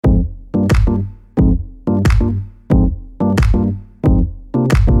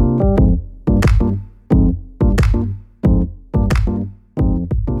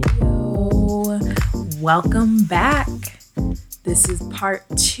Welcome back. This is part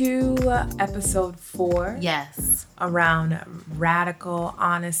 2, episode 4. Yes. Around radical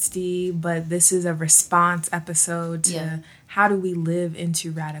honesty, but this is a response episode to how do we live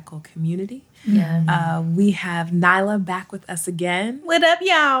into radical community. Yeah. We have Nyla back with us again. What up,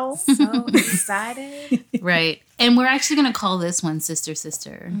 y'all? So excited. Right. And we're actually going to call this one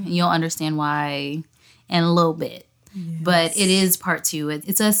Sister. You'll understand why in a little bit. Yes. But it is part 2.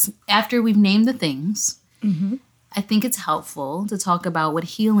 It's us after we've named the things. Mm-hmm. I think it's helpful to talk about what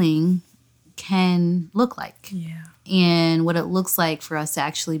healing can look like. Yeah. And what it looks like for us to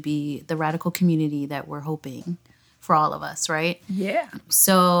actually be the radical community that we're hoping for all of us, right? Yeah.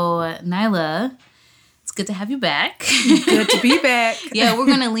 So, Nyla, it's good to have you back. Good to be back. Yeah, we're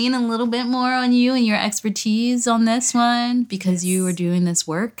going to lean a little bit more on you and your expertise on this one because you are doing this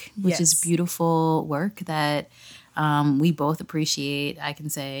work, which is beautiful work that we both appreciate, I can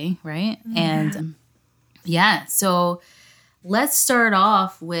say, right? And so let's start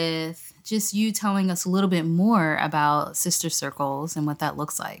off with just you telling us a little bit more about sister circles and what that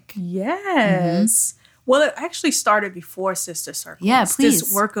looks like. Yes. Well, it actually started before Sister Circles. Yeah, please.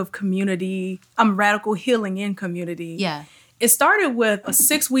 This work of community, radical healing in community. Yeah. It started with a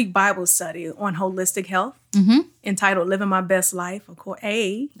 6-week Bible study on holistic health entitled Living My Best Life. Of course,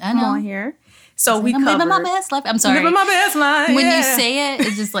 come on here. So we covered Living my best life. I'm sorry. Living my best life. When you say it,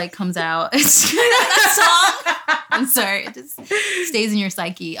 it just like comes out. It's that song. I'm sorry. It just stays in your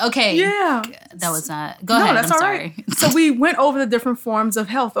psyche. Okay. Yeah. That was not. Go ahead. That's I'm all sorry. Right. So we went over the different forms of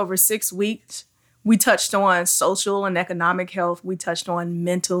health over 6 weeks. We touched on social and economic health. We touched on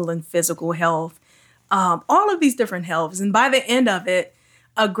mental and physical health. All of these different healths. And by the end of it,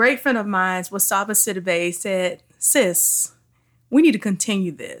 a great friend of mine, Wasaba Sidibe, said, sis, we need to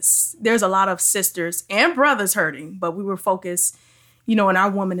continue this. There's a lot of sisters and brothers hurting, but we were focused, in our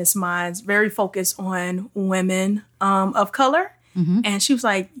womanist minds, very focused on women of color. Mm-hmm. And she was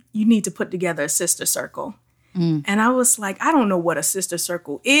like, you need to put together a sister circle. Mm. And I was like, I don't know what a sister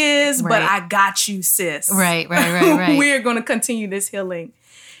circle is, but I got you, sis. Right. We're going to continue this healing.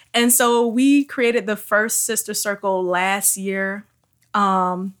 And so we created the first sister circle last year.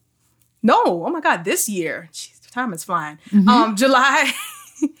 This year. Jeez, time is flying. Mm-hmm.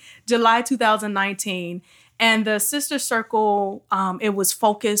 July 2019. And the sister circle, it was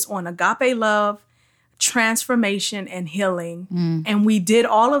focused on agape love, transformation, and healing. Mm. And we did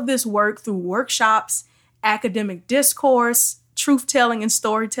all of this work through workshops, academic discourse, truth-telling, and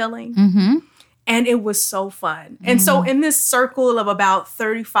storytelling. Mm-hmm. And it was so fun. Mm-hmm. And so in this circle of about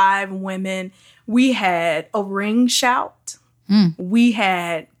 35 women, we had a ring shout. Mm. We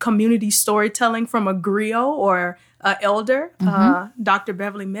had community storytelling from a griot or an elder, Dr.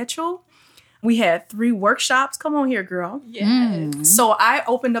 Beverly Mitchell. We had 3 workshops. Come on here, girl. Yes. Mm. So I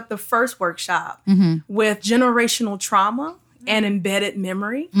opened up the first workshop with generational trauma and embedded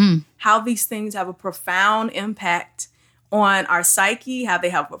memory, how these things have a profound impact on our psyche, how they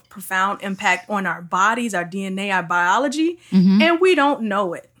have a profound impact on our bodies, our DNA, our biology, and we don't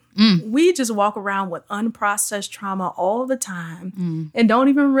know it. We just walk around with unprocessed trauma all the time and don't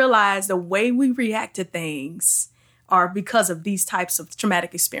even realize the way we react to things are because of these types of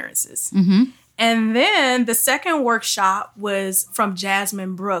traumatic experiences. Mm-hmm. And then the second workshop was from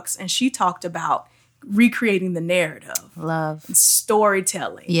Jasmine Brooks, and she talked about recreating the narrative. Love.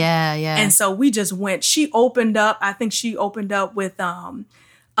 Storytelling. Yeah. And so we just went, she opened up with Zion,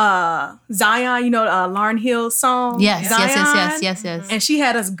 Lauryn Hill's song. Yes. And she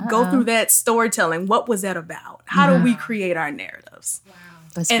had us go through that storytelling. What was that about? How do we create our narratives? Wow.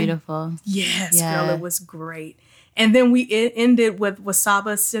 That's beautiful. Yes, girl, it was great. And then we ended with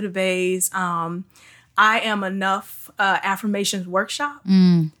Wasaba Sidibe's I Am Enough affirmations workshop.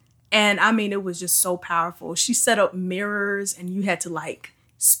 Mm. And I mean, it was just so powerful. She set up mirrors and you had to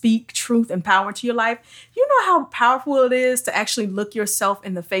speak truth and power into your life. You know how powerful it is to actually look yourself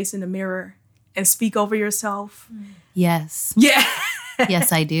in the face in the mirror and speak over yourself? Yes. Yeah.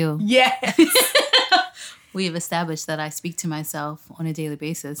 Yes, I do. Yes. We have established that I speak to myself on a daily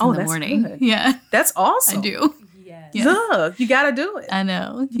basis in the morning. Good. Yeah. That's awesome. I do. Yes. Look, you got to do it. I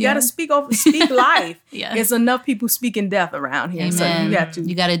know. You got to speak life. Yeah. There's enough people speaking death around here. Amen. So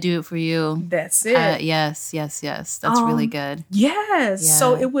you got to do it for you. That's it. Yes. That's really good. Yes. Yeah.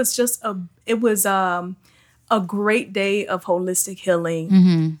 So it was just a great day of holistic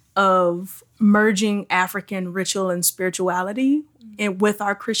healing, of merging African ritual and spirituality with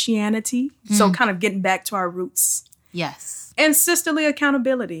our Christianity. So kind of getting back to our roots. Yes. And sisterly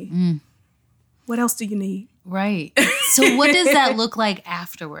accountability. What else do you need? Right. So what does that look like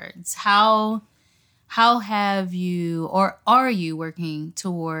afterwards? How how have you, or are you working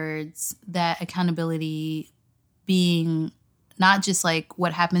towards that accountability being not just like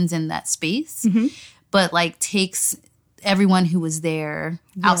what happens in that space, but like takes everyone who was there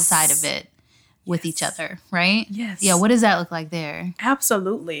outside of it with each other, right? Yes. Yeah, what does that look like there?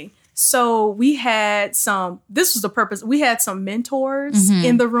 Absolutely. So we had this was the purpose. We had some mentors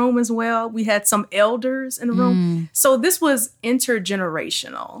in the room as well. We had some elders in the room. So this was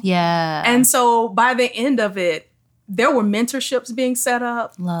intergenerational. Yeah. And so by the end of it, there were mentorships being set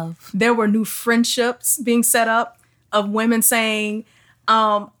up. Love. There were new friendships being set up of women saying,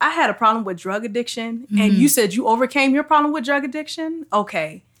 I had a problem with drug addiction. And you said you overcame your problem with drug addiction?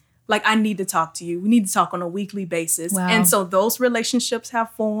 Okay. Like, I need to talk to you. We need to talk on a weekly basis. Wow. And so those relationships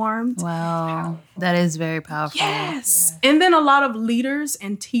have formed. Wow. That is very powerful. Yes. Yeah. And then a lot of leaders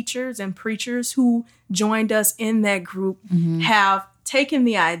and teachers and preachers who joined us in that group have taken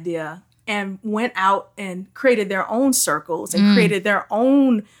the idea and went out and created their own circles and created their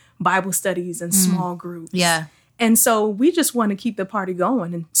own Bible studies and small groups. Yeah. And so we just want to keep the party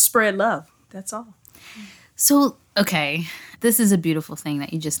going and spread love. That's all. So, okay, this is a beautiful thing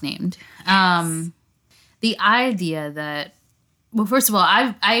that you just named. Yes. The idea that, well, first of all,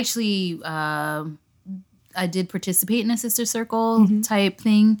 I actually, I did participate in a sister circle type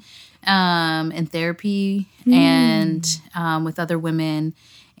thing in therapy and with other women.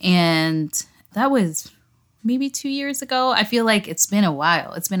 And that was maybe 2 years ago. I feel like it's been a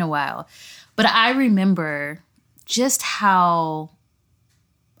while. But I remember just how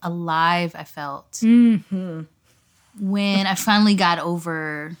alive I felt when I finally got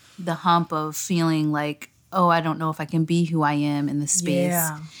over the hump of feeling like, oh, I don't know if I can be who I am in this space.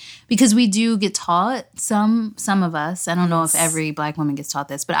 Yeah. Because we do get taught, some of us, I don't know if every Black woman gets taught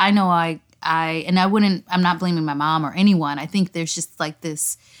this, but I know I'm not blaming my mom or anyone. I think there's just like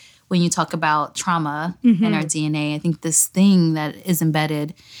this, when you talk about trauma in our DNA, I think this thing that is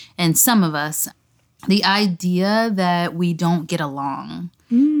embedded in some of us, the idea that we don't get along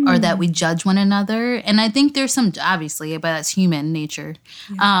or that we judge one another. And I think there's some, obviously, but that's human nature.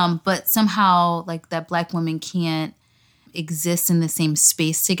 Yeah. But somehow like that Black women can't exist in the same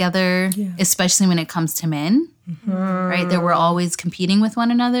space together, especially when it comes to men, right? That we're always competing with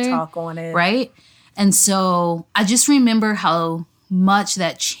one another. Talk on it. Right? And so I just remember how much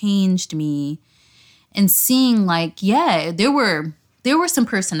that changed me and seeing like, there were some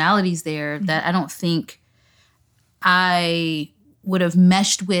personalities there that I don't think I would have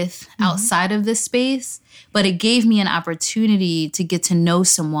meshed with outside of this space, but it gave me an opportunity to get to know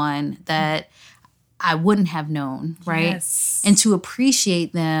someone that I wouldn't have known, right? Yes. And to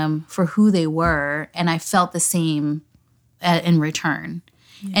appreciate them for who they were. And I felt the same in return.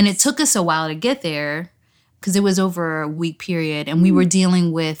 Yes. And it took us a while to get there because it was over a week period and we were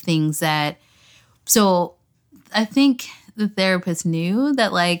dealing with things that, so I think the therapist knew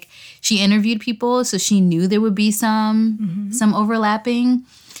that like she interviewed people, so she knew there would be some overlapping.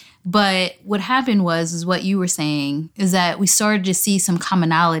 But what happened is what you were saying, is that we started to see some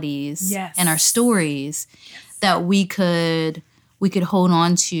commonalities in our stories that we could hold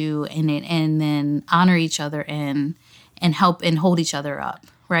on to and then honor each other and help and hold each other up,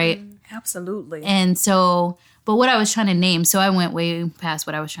 right? Absolutely. And so, but what I was trying to name, so I went way past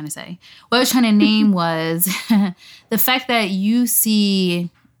what I was trying to say. What I was trying to name was the fact that you see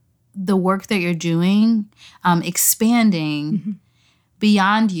the work that you're doing expanding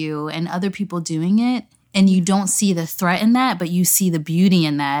beyond you and other people doing it, and you don't see the threat in that, but you see the beauty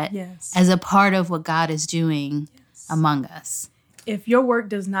in that as a part of what God is doing among us. If your work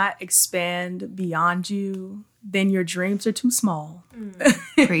does not expand beyond you, then your dreams are too small.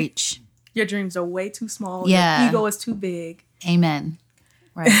 Preach. Your dreams are way too small. Your ego is too big. Amen.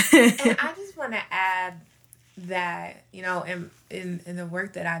 Right. And I just want to add that, you know, in the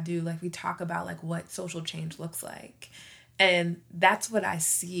work that I do, like we talk about like what social change looks like. And that's what I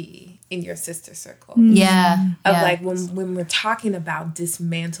see in your sister circle. Yeah. Like when we're talking about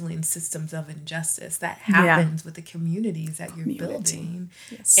dismantling systems of injustice, that happens with the communities that you're building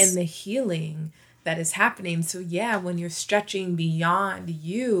and the healing that is happening. So when you're stretching beyond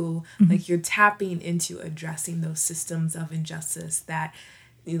you, like you're tapping into addressing those systems of injustice that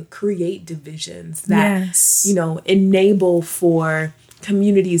create divisions, that enable for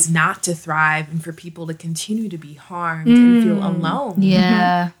communities not to thrive and for people to continue to be harmed and feel alone.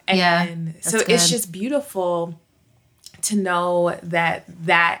 And so it's just beautiful to know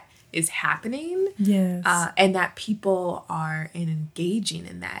that is happening. And that people are engaging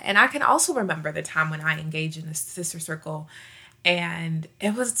in that. And I can also remember the time when I engaged in a sister circle, and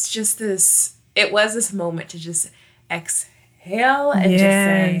it was this moment to just exhale exhale and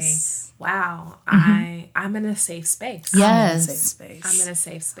just say, wow, I'm in a safe space. Yes. I'm in a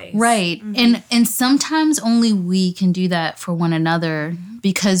safe space. Right. And sometimes only we can do that for one another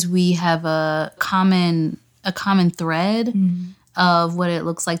because we have a common thread of what it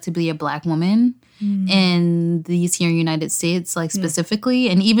looks like to be a Black woman in these here United States, like specifically,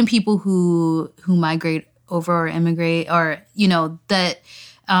 and even people who migrate over or immigrate, or that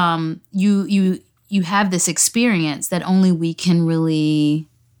you have this experience that only we can really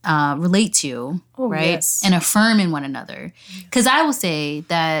relate to, right? Yes. And affirm in one another. Because I will say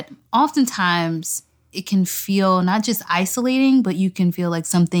that oftentimes it can feel not just isolating, but you can feel like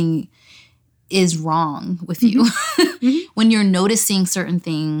something is wrong with you when you're noticing certain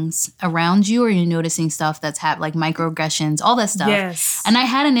things around you, or you're noticing stuff that's like microaggressions, all that stuff. Yes. And I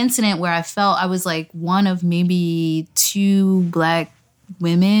had an incident where I felt I was like one of maybe 2 Black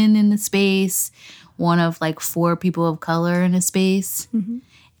women in the space, one of like 4 people of color in a space.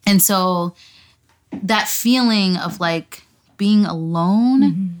 And so that feeling of like being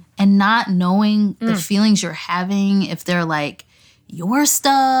alone and not knowing the feelings you're having, if they're like your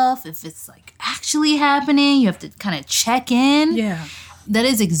stuff, if it's like actually happening, you have to kind of check in. Yeah. That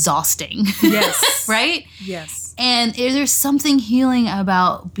is exhausting. Yes. Right? Yes. And there's something healing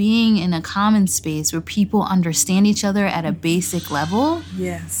about being in a common space where people understand each other at a basic level.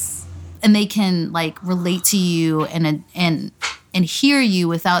 Yes. And they can like relate to you and hear you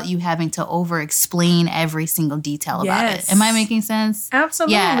without you having to over explain every single detail about it. Am I making sense?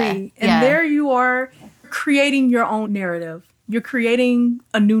 Absolutely. Yeah. And there you are creating your own narrative. You're creating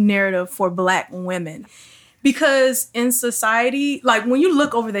a new narrative for Black women. Because in society, like when you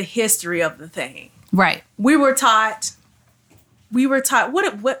look over the history of the thing, right? We were taught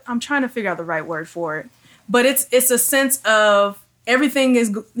what I'm trying to figure out the right word for it. But it's a sense of everything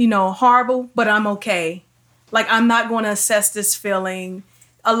is, horrible, but I'm okay. Like, I'm not going to assess this feeling.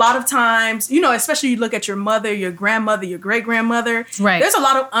 A lot of times, especially you look at your mother, your grandmother, your great-grandmother. Right. There's a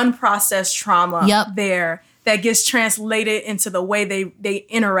lot of unprocessed trauma there that gets translated into the way they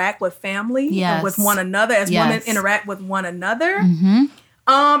interact with family and with one another, as women interact with one another.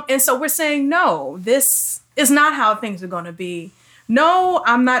 And so we're saying, no, this is not how things are going to be. No,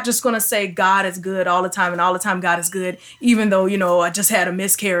 I'm not just going to say God is good all the time and all the time God is good, even though, I just had a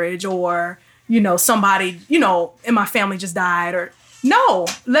miscarriage or, somebody, in my family just died. Or no,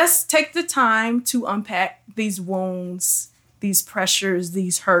 let's take the time to unpack these wounds, these pressures,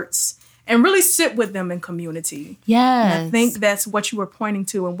 these hurts, and really sit with them in community. Yes. And I think that's what you were pointing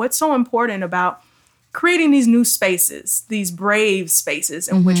to. And what's so important about creating these new spaces, these brave spaces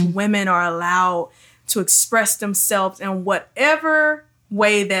in which women are allowed to express themselves in whatever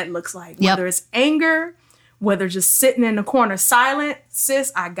way that looks like. Whether it's anger, whether just sitting in the corner silent,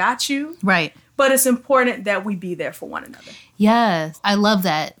 sis, I got you. Right. But it's important that we be there for one another. Yes. I love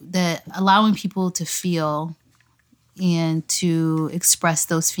that allowing people to feel and to express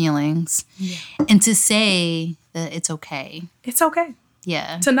those feelings and to say that it's okay. It's okay.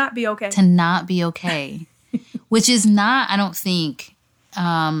 Yeah. To not be okay. To not be okay. Which is not, I don't think,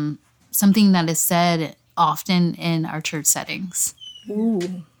 something that is said often in our church settings.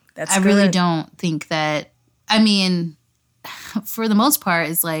 Ooh, that's I good. really don't think that, for the most part,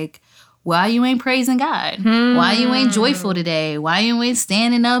 it's like, why you ain't praising God? Why you ain't joyful today? Why you ain't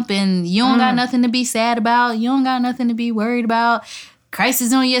standing up and you don't got nothing to be sad about? You don't got nothing to be worried about? Christ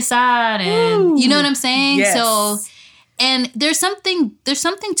is on your side, and you know what I'm saying? Yes. So, and there's something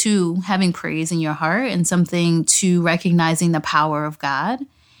to having praise in your heart, and something to recognizing the power of God.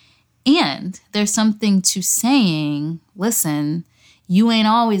 And there's something to saying, listen, you ain't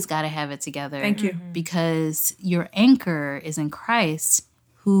always got to have it together. Thank you. Because your anchor is in Christ,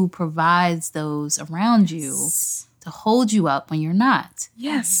 who provides those around you to hold you up when you're not.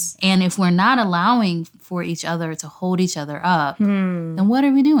 Yes. And if we're not allowing for each other to hold each other up, then what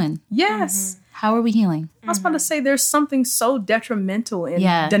are we doing? Yes. How are we healing? I was about to say there's something so detrimental in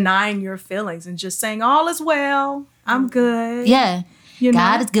denying your feelings and just saying, all is well, I'm good. Yeah.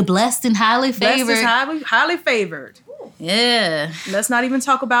 God is good, blessed and highly favored. Blessed is highly favored. Yeah. Let's not even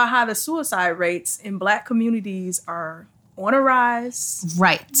talk about how the suicide rates in Black communities are on a rise.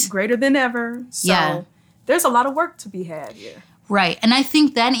 Right. Greater than ever. So there's a lot of work to be had here. Right. And I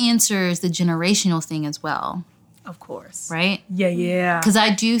think that answers the generational thing as well. Of course. Right? Yeah. Because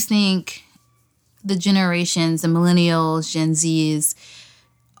I do think the generations, the millennials, Gen Zs,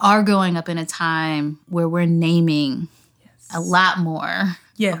 are growing up in a time where we're naming a lot more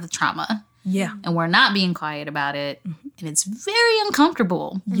of the trauma. Yeah. And we're not being quiet about it. And it's very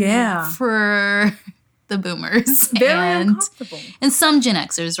uncomfortable. Yeah. For the boomers. Very uncomfortable. And some Gen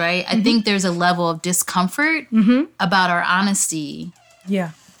Xers, right? I think there's a level of discomfort about our honesty.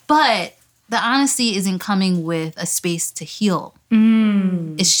 Yeah. But the honesty isn't coming with a space to heal.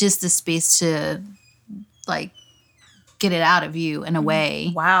 It's just a space to, like, get it out of you in a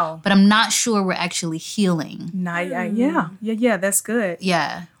way. Wow. But I'm not sure we're actually healing. Yeah, that's good.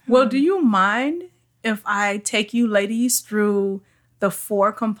 Yeah. Well, do you mind if I take you ladies through the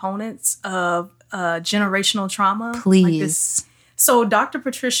 4 components of generational trauma? Please. So Dr.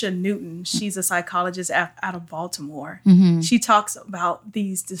 Patricia Newton, she's a psychologist out of Baltimore. She talks about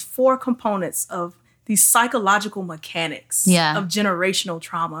these 4 components of these psychological mechanics of generational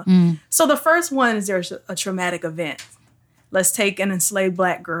trauma. So the first one is there's a traumatic event. Let's take an enslaved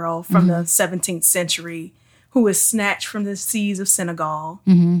Black girl from the 17th century who is snatched from the seas of Senegal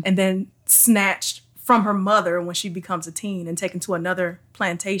and then snatched from her mother when she becomes a teen and taken to another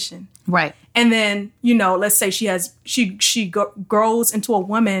plantation. Right. And then, you know, let's say she grows into a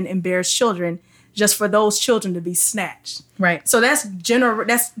woman and bears children just for those children to be snatched. Right. So that's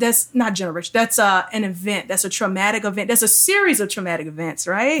not generation. That's an event. That's a traumatic event. That's a series of traumatic events,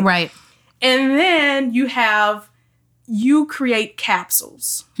 right? Right. And then you create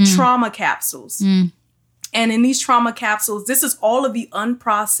capsules, trauma capsules. And in these trauma capsules, this is all of the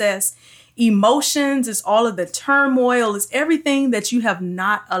unprocessed emotions, it's all of the turmoil, it's everything that you have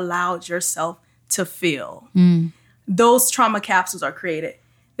not allowed yourself to feel. Those trauma capsules are created.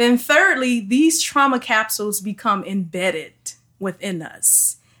 Then thirdly, these trauma capsules become embedded within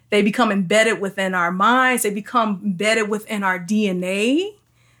us. They become embedded within our minds. They become embedded within our DNA.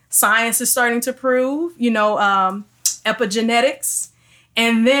 Science is starting to prove, epigenetics.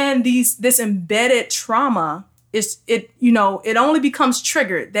 And then this embedded trauma it only becomes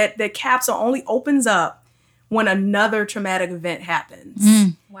triggered. That capsule only opens up when another traumatic event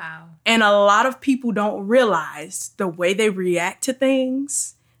happens. Wow. And a lot of people don't realize the way they react to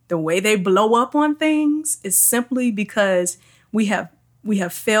things, the way they blow up on things is simply because we have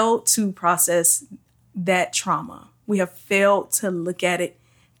failed to process that trauma. We have failed to look at it,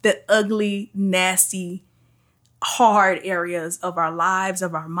 the ugly, nasty, hard areas of our lives,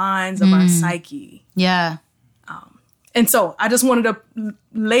 of our minds, of our psyche. Yeah. And so I just wanted to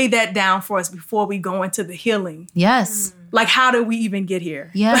lay that down for us before we go into the healing. Yes. Like, how did we even get here?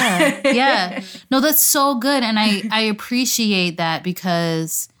 Yeah. Yeah. No, that's so good. And I appreciate that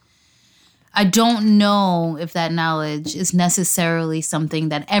because I don't know if that knowledge is necessarily something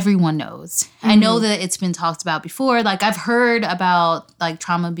that everyone knows. I know that it's been talked about before. Like, I've heard about, like,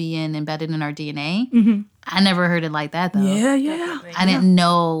 trauma being embedded in our DNA. I never heard it like that, though. Yeah. I didn't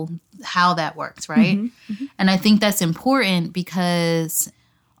know how that works, right? And I think that's important because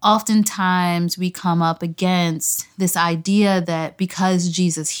oftentimes we come up against this idea that because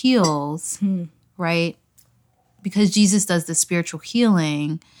Jesus heals, right? Because Jesus does the spiritual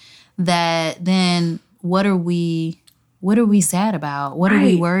healing, that then what are we sad about? What are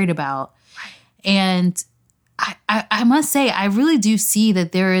we worried about? And I must say, I really do see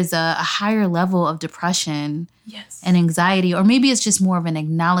that there is a higher level of depression and anxiety, or maybe it's just more of an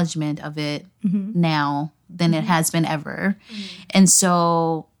acknowledgement of it now than it has been ever. And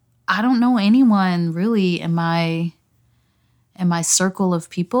so I don't know anyone really in my circle of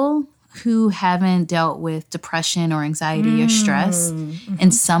people who haven't dealt with depression or anxiety or stress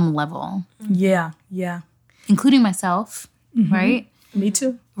in some level. Yeah. Including myself, right? Me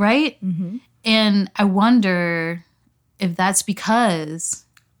too. Right? And I wonder if that's because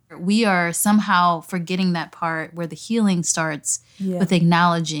we are somehow forgetting that part where the healing starts with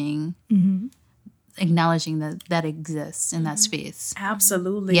acknowledging that exists in that space.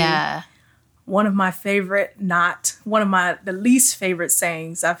 Absolutely. Yeah. One of my favorite, the least favorite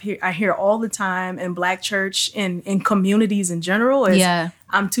sayings I hear all the time in Black church, in communities in general is,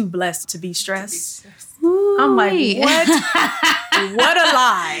 I'm too blessed to be stressed. Ooh, I'm like, what? What a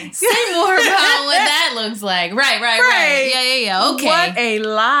lie. Say more about what that looks like. Right. Yeah. Okay. What a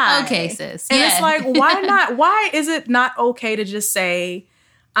lie. Okay, sis. And it's like, why is it not okay to just say,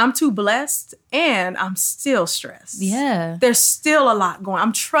 I'm too blessed and I'm still stressed? Yeah. There's still a lot going on.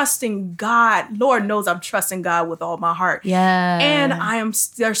 I'm trusting God. Lord knows I'm trusting God with all my heart. Yeah. And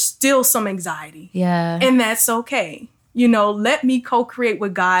there's still some anxiety. Yeah. And that's okay. Let me co-create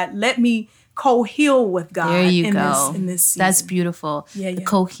with God. Let me co-heal with God. There you go. In this season. That's beautiful. Yeah. The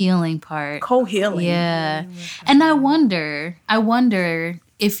co-healing part. Co-healing. Yeah. And I wonder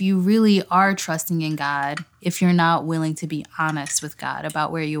if you really are trusting in God, if you're not willing to be honest with God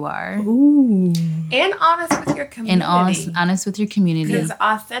about where you are. Ooh. And honest with your community. And honest with your community. Because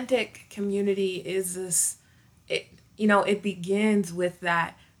authentic community is this, it begins with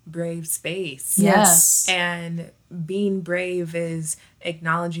that brave space. Yes. And being brave is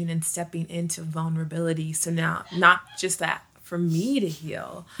acknowledging and stepping into vulnerability. So now, not just that for me to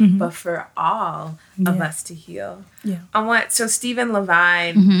heal, but for all of us to heal. Yeah. So Stephen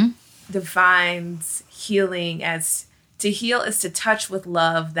Levine defines healing as, to heal is to touch with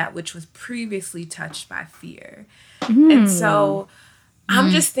love that which was previously touched by fear. And so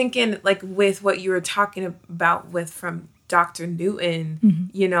I'm just thinking, like, with what you were talking about with from Dr. Newton,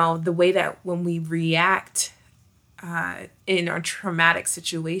 you know, the way that when we react in our traumatic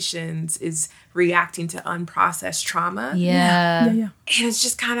situations is reacting to unprocessed trauma. Yeah. And it's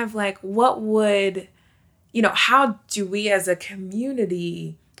just kind of like, what would, you know, how do we as a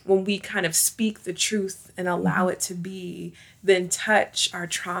community, when we kind of speak the truth and allow it to be, then touch our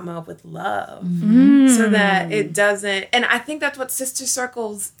trauma with love so that it doesn't, and I think that's what Sister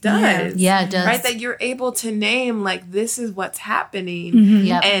Circles does. Yeah, it does. Right? That you're able to name, like, this is what's happening.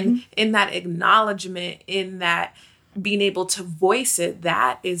 And in that acknowledgement, in that being able to voice it,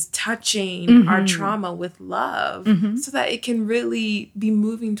 that is touching our trauma with love so that it can really be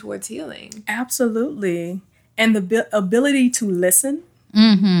moving towards healing. Absolutely. And the ability to listen.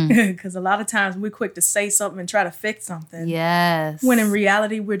 Because a lot of times we're quick to say something and try to fix something. Yes. When in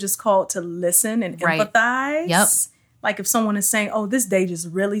reality, we're just called to listen and empathize. Yep. Like if someone is saying, oh, this day just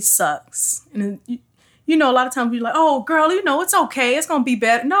really sucks. And then, you know, a lot of times we're like, oh, girl, you know, it's okay. It's going to be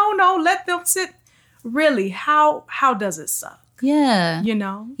better. No, let them sit. Really, how does it suck? Yeah. You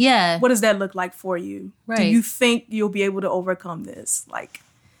know? Yeah. What does that look like for you? Right. Do you think you'll be able to overcome this? Like,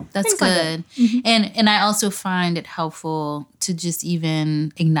 that's good. Like that. And I also find it helpful to just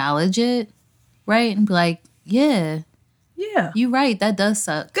even acknowledge it, right? And be like, yeah, you're right. That does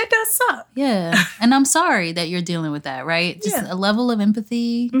suck. That does suck. Yeah. And I'm sorry that you're dealing with that, right? Just a level of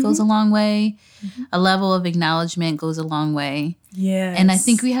empathy goes a long way. A level of acknowledgement goes a long way. Yeah. And I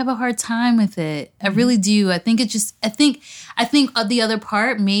think we have a hard time with it. I really do. I think the other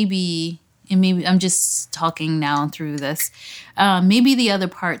part maybe, and maybe I'm just talking now through this, maybe the other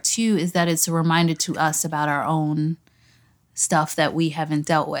part too is that it's a reminder to us about our own stuff that we haven't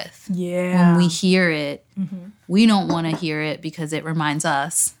dealt with. Yeah. When we hear it, we don't want to hear it because it reminds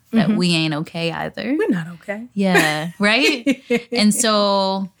us that we ain't okay either. We're not okay. Yeah. Right? And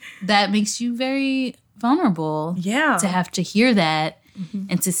so that makes you very vulnerable. Yeah. To have to hear that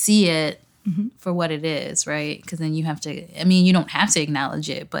and to see it for what it is, right? Because then you have to, I mean, you don't have to acknowledge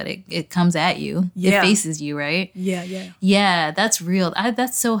it, but it comes at you. Yeah. It faces you, right? Yeah. Yeah, that's real.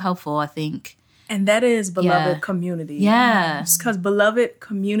 That's so helpful, I think. And that is beloved community. Yeah. Because beloved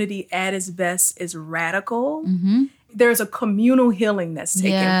community at its best is radical. There's a communal healing that's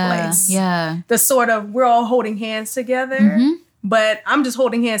taking place. Yeah. The sort of, we're all holding hands together, but I'm just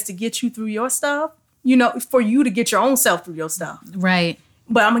holding hands to get you through your stuff, you know, for you to get your own self through your stuff. Right.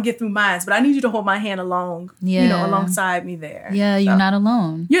 But I'm going to get through mine. But I need you to hold my hand along, you know, alongside me there. Yeah, you're not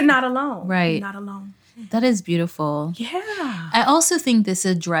alone. You're not alone. Right. You're not alone. That is beautiful. Yeah. I also think this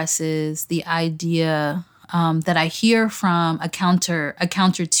addresses the idea that I hear from a counter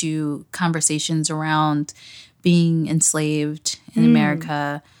to conversations around being enslaved in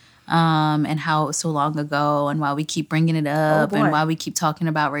America, and how it was so long ago, and why we keep bringing it up, and why we keep talking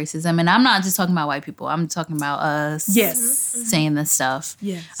about racism. And I'm not just talking about white people. I'm talking about us saying this stuff.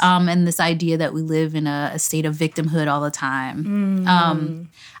 Yes. And this idea that we live in a state of victimhood all the time.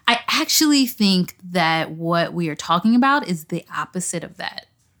 I actually think that what we are talking about is the opposite of that.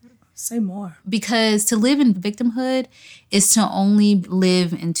 Say more. Because to live in victimhood is to only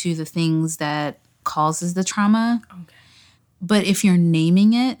live into the things that causes the trauma. Okay. But if you're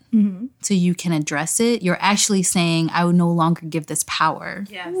naming it so you can address it, you're actually saying, I would no longer give this power.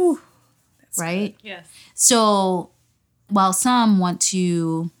 Yes. Ooh, right? Good. Yes. So while some want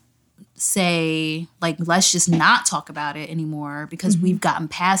to say, like, let's just not talk about it anymore because we've gotten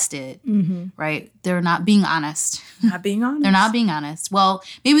past it, right? They're not being honest. Not being honest. They're not being honest. Well,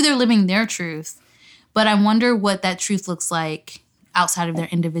 maybe they're living their truth, but I wonder what that truth looks like outside of their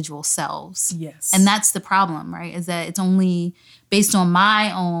individual selves. Yes. And that's the problem, right? Is that it's only based on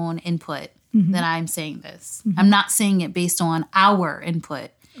my own input that I'm saying this. I'm not saying it based on our input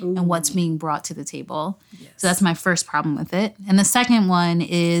and what's being brought to the table. Yes. So that's my first problem with it. And the second one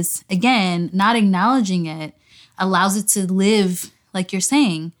is, again, not acknowledging it allows it to live, like you're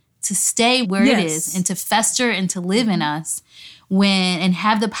saying, to stay where it is and to fester and to live in us and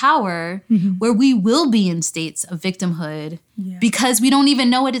have the power where we will be in states of victimhood because we don't even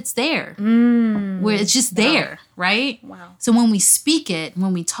know it's there. Where it's just there, right? Wow. So when we speak it,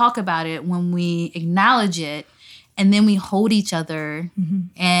 when we talk about it, when we acknowledge it, and then we hold each other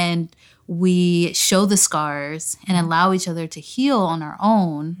and we show the scars and allow each other to heal on our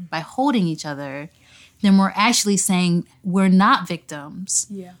own by holding each other, then we're actually saying we're not victims.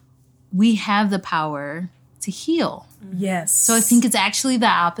 Yeah. We have the power to heal. Yes. So I think it's actually the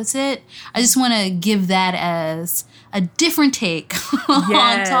opposite. I just want to give that as a different take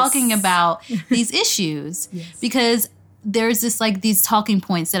on talking about these issues, because there's this like these talking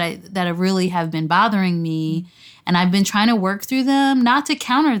points that really have been bothering me, and I've been trying to work through them, not to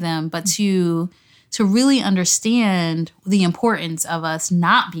counter them, but to really understand the importance of us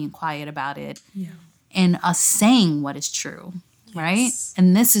not being quiet about it and us saying what is true, right?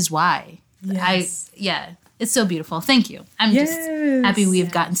 And this is why. It's so beautiful. Thank you. I'm just happy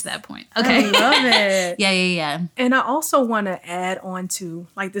we've gotten to that point. Okay. I love it. Yeah. And I also want to add on to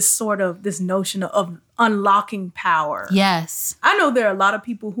like this notion of unlocking power. Yes. I know there are a lot of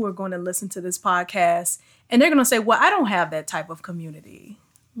people who are going to listen to this podcast and they're going to say, well, I don't have that type of community.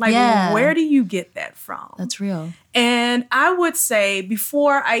 Like, where do you get that from? That's real. And I would say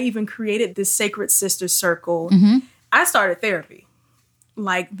before I even created this Sacred Sister Circle, I started therapy.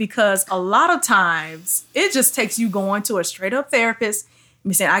 Like, because a lot of times it just takes you going to a straight up therapist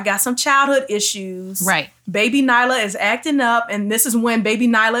and saying, I got some childhood issues. Right. Baby Nyla is acting up, and this is when baby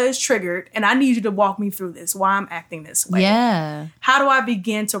Nyla is triggered, and I need you to walk me through this, why I'm acting this way. Yeah. How do I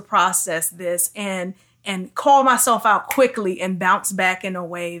begin to process this and call myself out quickly and bounce back in a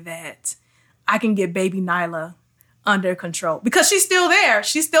way that I can get baby Nyla under control? Because she's still there.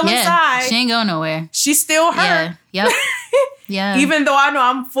 She's still inside. She ain't going nowhere. She's still hurt. Yeah. Yep. Yeah. Even though I know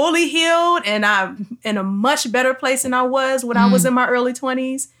I'm fully healed and I'm in a much better place than I was when I was in my early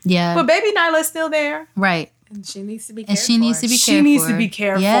 20s. Yeah. But baby Nyla is still there. Right. And she needs to be cared for. She needs to be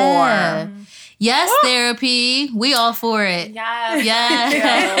cared for. Yes, therapy. We all for it.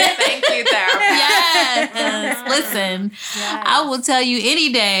 Yes. Thank you, therapy. Yes. Listen, I will tell you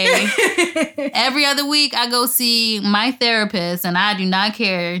any day. Every other week, I go see my therapist, and I do not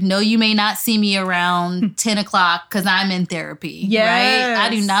care. No, you may not see me around 10 o'clock because I'm in therapy. Yes. Right? I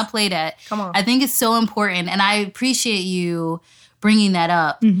do not play that. Come on. I think it's so important, and I appreciate you bringing that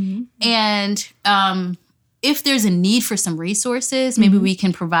up. And if there's a need for some resources, maybe we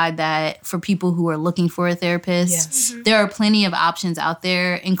can provide that for people who are looking for a therapist. Yes. There are plenty of options out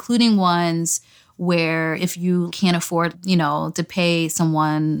there, including ones where if you can't afford, to pay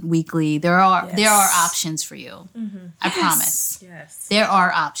someone weekly, there are options for you. I promise. Yes. There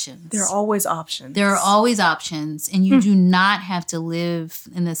are options. There are always options. There are always options, and you do not have to live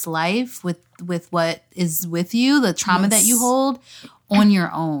in this life with what is with you, the trauma that you hold, on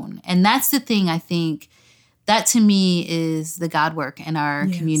your own. And that's the thing, I think. That to me is the God work in our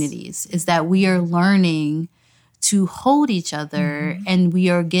communities, is that we are learning to hold each other and we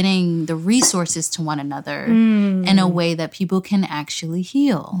are getting the resources to one another in a way that people can actually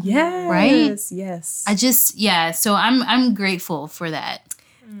heal. Yes. Right? Yes. So I'm grateful for that.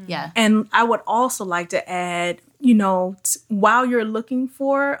 Yeah. And I would also like to add, while you're looking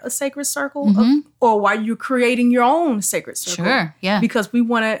for a sacred circle or while you're creating your own sacred circle. Sure. Yeah. Because we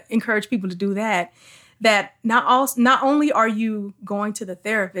want to encourage people to do that not only are you going to the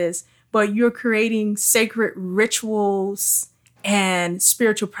therapist, but you're creating sacred rituals and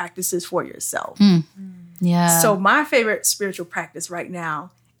spiritual practices for yourself. Yeah. So my favorite spiritual practice right now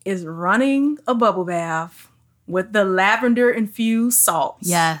is running a bubble bath with the lavender infused salts.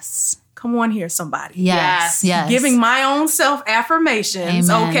 Yes. Come on here, somebody. Yes. Giving my own self affirmations.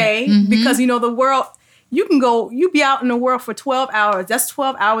 Amen. Okay. Because the world, you be out in the world for 12 hours. That's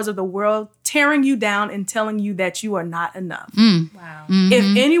 12 hours of the world tearing you down and telling you that you are not enough. Wow.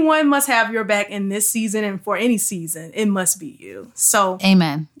 If anyone must have your back in this season and for any season, it must be you. So,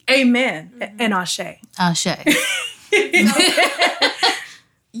 Amen. And Ashe. Ashe.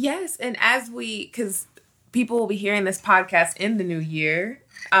 Yes. And because people will be hearing this podcast in the new year,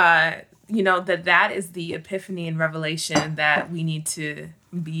 that is the epiphany and revelation that we need to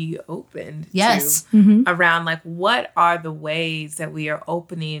be open to around, like, what are the ways that we are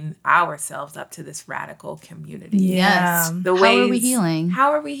opening ourselves up to this radical community? Yes. The ways,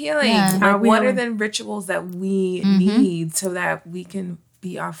 how are we healing? Yeah. Like, what are the rituals that we need so that we can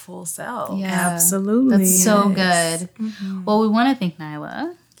be our full self? Yeah. Absolutely. That's so good. Well, we want to thank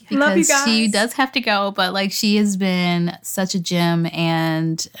Nyla. Love you Because guys. she does have to go, but she has been such a gem,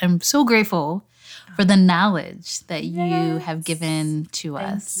 and I'm so grateful for the knowledge that you have given to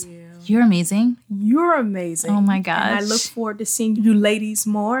us. you. You're amazing. You're amazing. Oh my gosh. And I look forward to seeing you ladies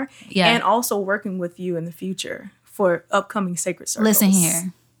more Yeah. and also working with you in the future for upcoming sacred circles. Listen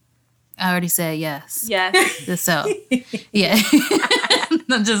here. I already said yes. Yes. So, yeah.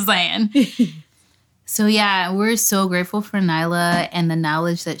 I'm just saying. So yeah, we're so grateful for Nyla and the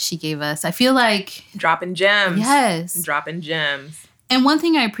knowledge that she gave us. I feel like dropping gems. Yes. Dropping gems. And one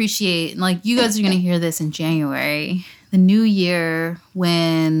thing I appreciate, like you guys are going to hear this in January, the new year,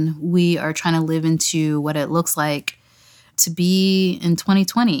 when we are trying to live into what it looks like to be in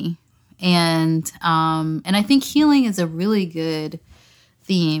 2020. And I think healing is a really good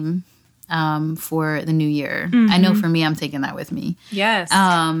theme for the new year. I know for me, I'm taking that with me. Yes.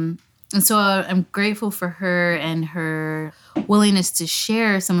 And so I'm grateful for her and her willingness to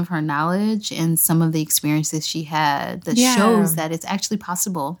share some of her knowledge and some of the experiences she had that shows that it's actually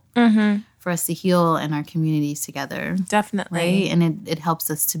possible for us to heal in our communities together. Definitely. Right? And it helps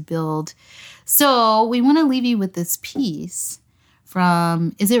us to build. So we want to leave you with this piece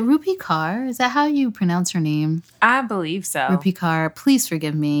from, is it Rupi Kaur? Is that how you pronounce her name? I believe so. Rupi Kaur. Please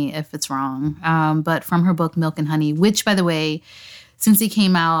forgive me if it's wrong. But from her book, Milk and Honey, which, by the way, since it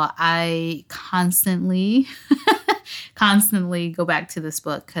came out, I constantly go back to this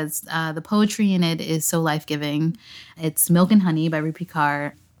book because the poetry in it is so life-giving. It's Milk and Honey by Rupi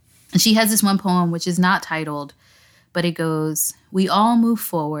Kaur. And she has this one poem which is not titled, but it goes, "We all move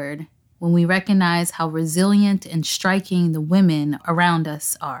forward when we recognize how resilient and striking the women around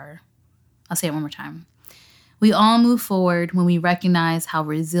us are." I'll say it one more time. We all move forward when we recognize how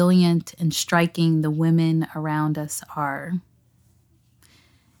resilient and striking the women around us are.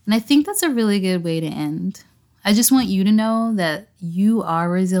 And I think that's a really good way to end. I just want you to know that you are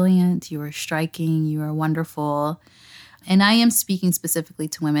resilient, you are striking, you are wonderful. And I am speaking specifically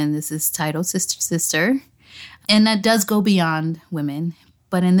to women. This is titled Sister Sister. And that does go beyond women.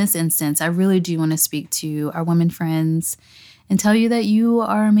 But in this instance, I really do want to speak to our women friends and tell you that you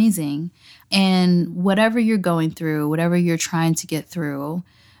are amazing. And whatever you're going through, whatever you're trying to get through,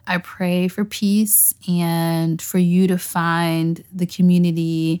 I pray for peace and for you to find the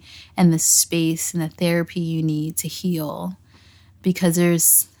community and the space and the therapy you need to heal, because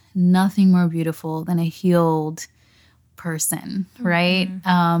there's nothing more beautiful than a healed person, right?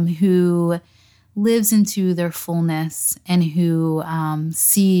 Who lives into their fullness and who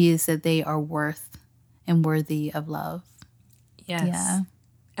sees that they are worth and worthy of love. Yes. Yeah.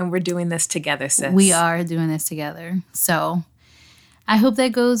 And we're doing this together, sis. We are doing this together. So I hope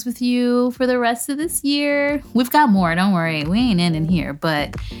that goes with you for the rest of this year. We've got more. Don't worry. We ain't ending here.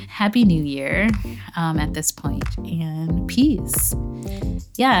 But Happy New Year at this point. And peace.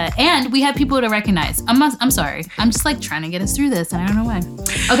 Yeah. And we have people to recognize. I'm sorry. I'm just like trying to get us through this. And I don't know why.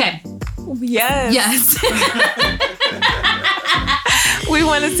 Okay. Yes. Yes. We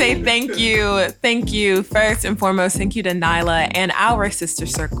want to say thank you. Thank you. First and foremost, thank you to Nyla and our sister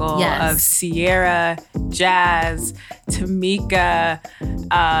circle of Sierra, Jazz, Tamika,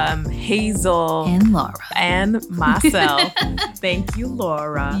 Hazel, and Laura. And myself. Thank you,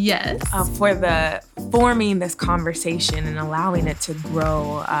 Laura. Yes. For forming this conversation and allowing it to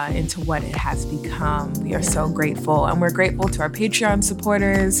grow into what it has become. We are so grateful. And we're grateful to our Patreon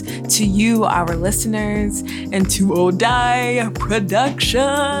supporters, to you, our listeners, and to Odai Productions.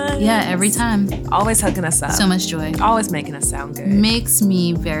 Yeah, every time. Always hooking us up. So much joy. Always making us sound good. Makes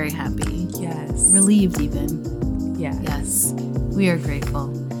me very happy. Yes. Relieved even. Yes. Yes. We are grateful.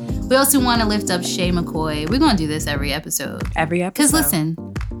 We also want to lift up Shay McCoy. We're going to do this every episode. Because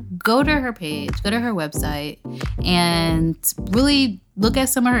listen, go to her page, go to her website, and really look at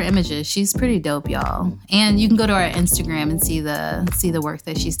some of her images. She's pretty dope, y'all. And you can go to our Instagram and see the work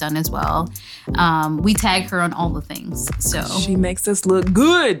that she's done as well. We tag her on all the things. So she makes us look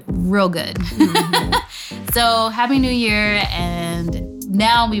good. Real good. Mm-hmm. So Happy New Year, and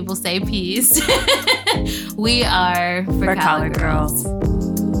now we will say peace. We are For Collar Girls.